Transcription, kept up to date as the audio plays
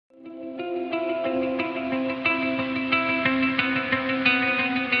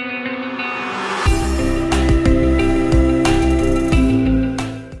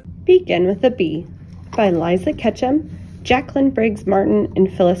Begin with a Bee by Liza Ketchum, Jacqueline Briggs Martin, and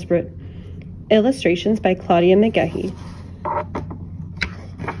Phyllis Root. Illustrations by Claudia McGehee.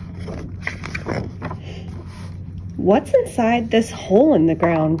 What's inside this hole in the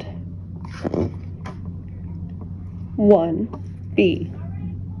ground? 1 bee.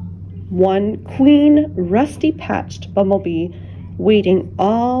 1 queen rusty-patched bumblebee waiting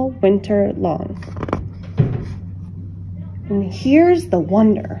all winter long. And here's the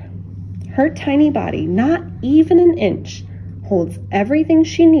wonder. Her tiny body, not even an inch, holds everything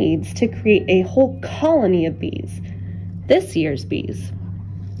she needs to create a whole colony of bees. This year's bees.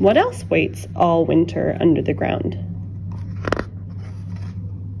 What else waits all winter under the ground?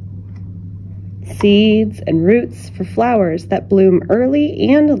 Seeds and roots for flowers that bloom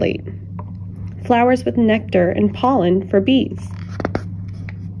early and late. Flowers with nectar and pollen for bees.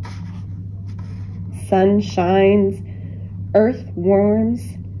 Sun shines, earth warms,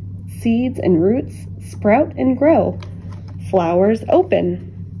 seeds and roots sprout and grow. Flowers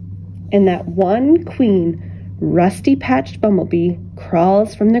open, and that one queen, rusty-patched bumblebee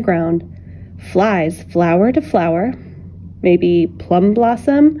crawls from the ground, flies flower to flower, maybe plum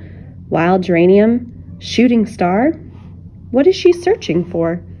blossom, wild geranium, shooting star. What is she searching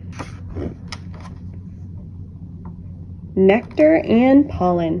for? Nectar and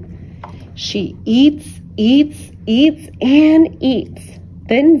pollen. She eats, and eats,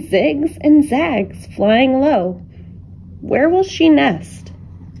 then zigs and zags, flying low. Where will she nest?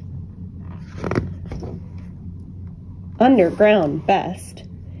 Underground best.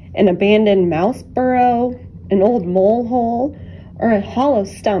 An abandoned mouse burrow, an old mole hole, or a hollow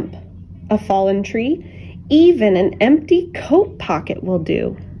stump. A fallen tree, even an empty coat pocket will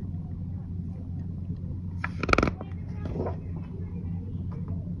do.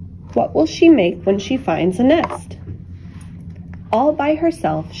 What will she make when she finds a nest? All by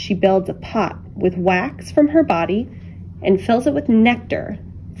herself, she builds a pot with wax from her body and fills it with nectar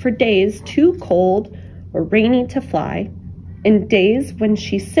for days too cold or rainy to fly, and days when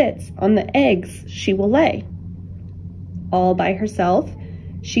she sits on the eggs she will lay. All by herself,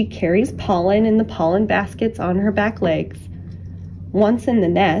 she carries pollen in the pollen baskets on her back legs. Once in the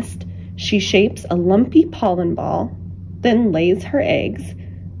nest, she shapes a lumpy pollen ball, then lays her eggs,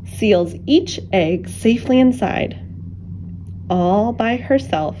 seals each egg safely inside. All by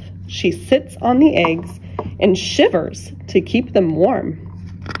herself, she sits on the eggs and shivers to keep them warm.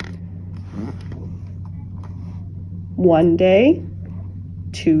 1 day,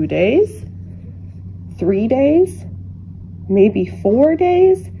 2 days, 3 days, maybe 4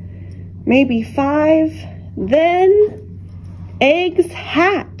 days, maybe 5, then eggs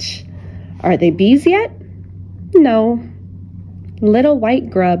hatch. Are they bees yet? No. Little white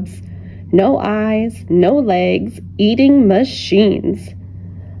grubs, no eyes, no legs, eating machines.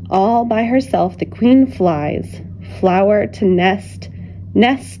 All by herself the queen flies, flower to nest,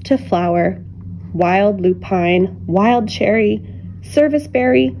 nest to flower, wild lupine, wild cherry,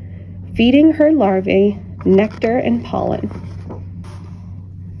 serviceberry, feeding her larvae nectar and pollen.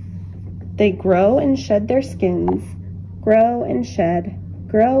 They grow and shed their skins, grow and shed,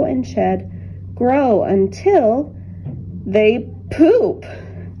 grow and shed, grow until they poop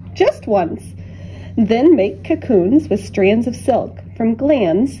just once, then make cocoons with strands of silk from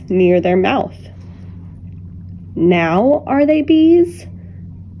glands near their mouth. Now are they bees?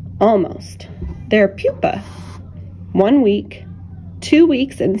 Almost. They're pupa. 1 week, 2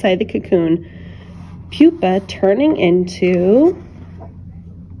 weeks inside the cocoon, pupa turning into,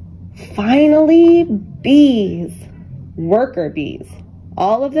 finally, bees. Worker bees.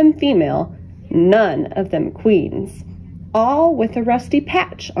 All of them female, none of them queens. All with a rusty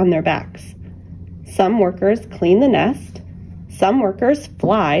patch on their backs. Some workers clean the nest, some workers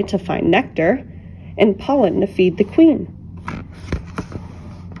fly to find nectar and pollen to feed the queen.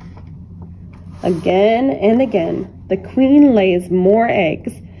 Again and again, the queen lays more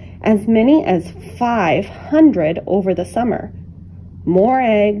eggs, as many as 500 over the summer. More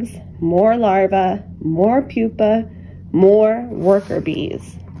eggs, more larvae, more pupa, more worker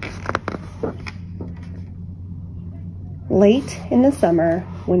bees. Late in the summer,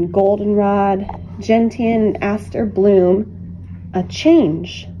 when goldenrod, gentian, and aster bloom, a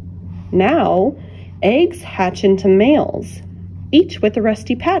change. Now, eggs hatch into males, each with a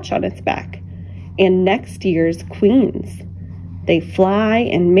rusty patch on its back, and next year's queens. They fly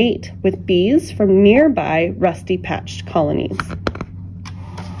and mate with bees from nearby rusty-patched colonies.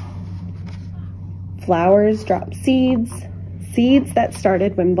 Flowers drop seeds, seeds that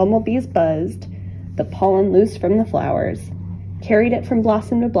started when bumblebees buzzed, the pollen loose from the flowers, carried it from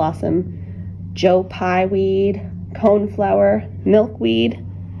blossom to blossom, Joe pie weed, coneflower, milkweed,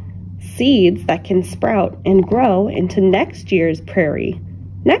 seeds that can sprout and grow into next year's prairie,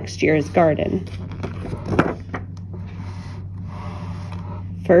 next year's garden.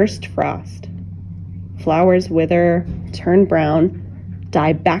 First frost. Flowers wither, turn brown,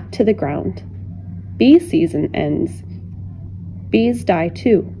 die back to the ground. Bee season ends. Bees die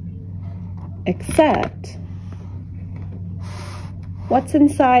too. Except, what's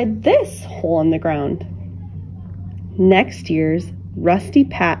inside this hole in the ground? Next year's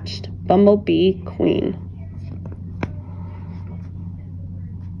rusty-patched bumblebee queen.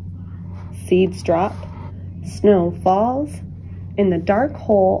 Seeds drop, snow falls. In the dark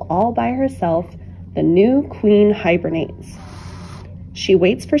hole all by herself, the new queen hibernates. She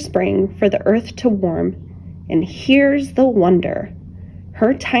waits for spring, for the earth to warm, and here's the wonder.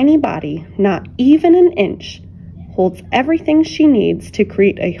 Her tiny body, not even an inch, holds everything she needs to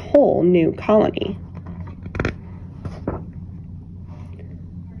create a whole new colony.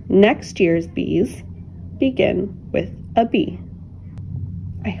 Next year's bees begin with a bee.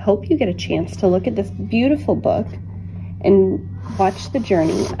 I hope you get a chance to look at this beautiful book and watch the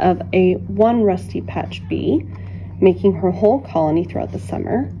journey of one rusty patch bee making her whole colony throughout the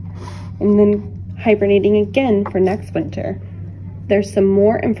summer and then hibernating again for next winter. There's some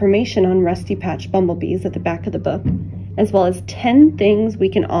more information on rusty patch bumblebees at the back of the book, as well as 10 things we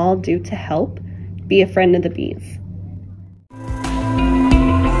can all do to help be a friend of the bees.